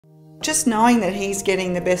Just knowing that he's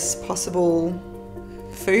getting the best possible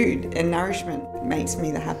food and nourishment makes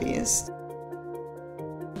me the happiest.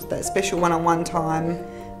 That special one-on-one time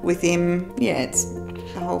with him, yeah,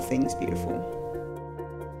 the whole thing's beautiful.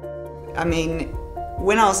 I mean,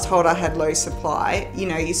 when I was told I had low supply, you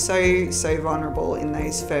know, you're so vulnerable in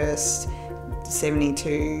those first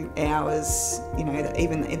 72 hours, you know,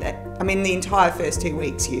 I mean, the entire first 2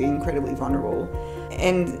 weeks you're incredibly vulnerable.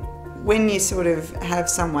 And when you sort of have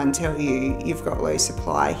someone tell you you've got low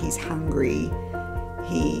supply, he's hungry,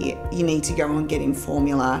 you need to go and get him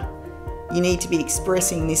formula, you need to be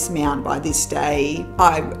expressing this amount by this day,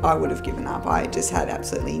 I would have given up. I just had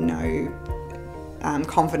absolutely no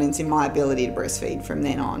confidence in my ability to breastfeed from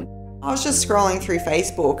then on. I was just scrolling through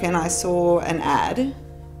Facebook and I saw an ad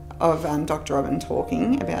of Dr. Robin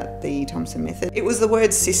talking about the Thompson Method. It was the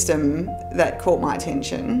word system that caught my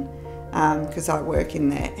attention because I work in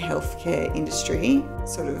the healthcare industry.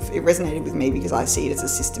 It resonated with me because I see it as a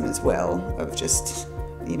system as well of just,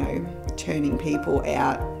 you know, churning people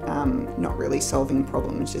out, not really solving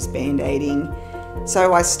problems, just band-aiding.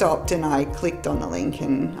 So I stopped and I clicked on the link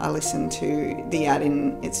and I listened to the ad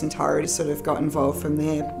in its entirety, sort of got involved from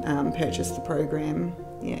there, purchased the program,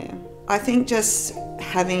 yeah. I think just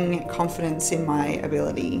having confidence in my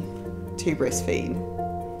ability to breastfeed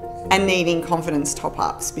and needing confidence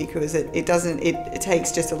top-ups, because it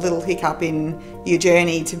takes just a little hiccup in your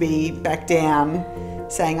journey to be back down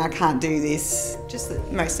saying I can't do this.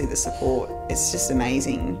 Mostly the support, it's just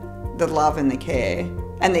amazing. The love and the care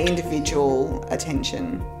and the individual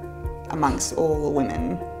attention amongst all the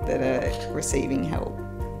women that are receiving help.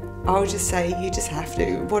 I would just say you just have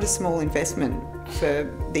to. What a small investment for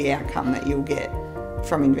the outcome that you'll get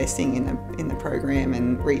from investing in the program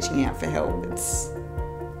and reaching out for help.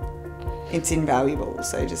 It's invaluable,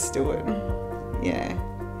 so just do it, yeah.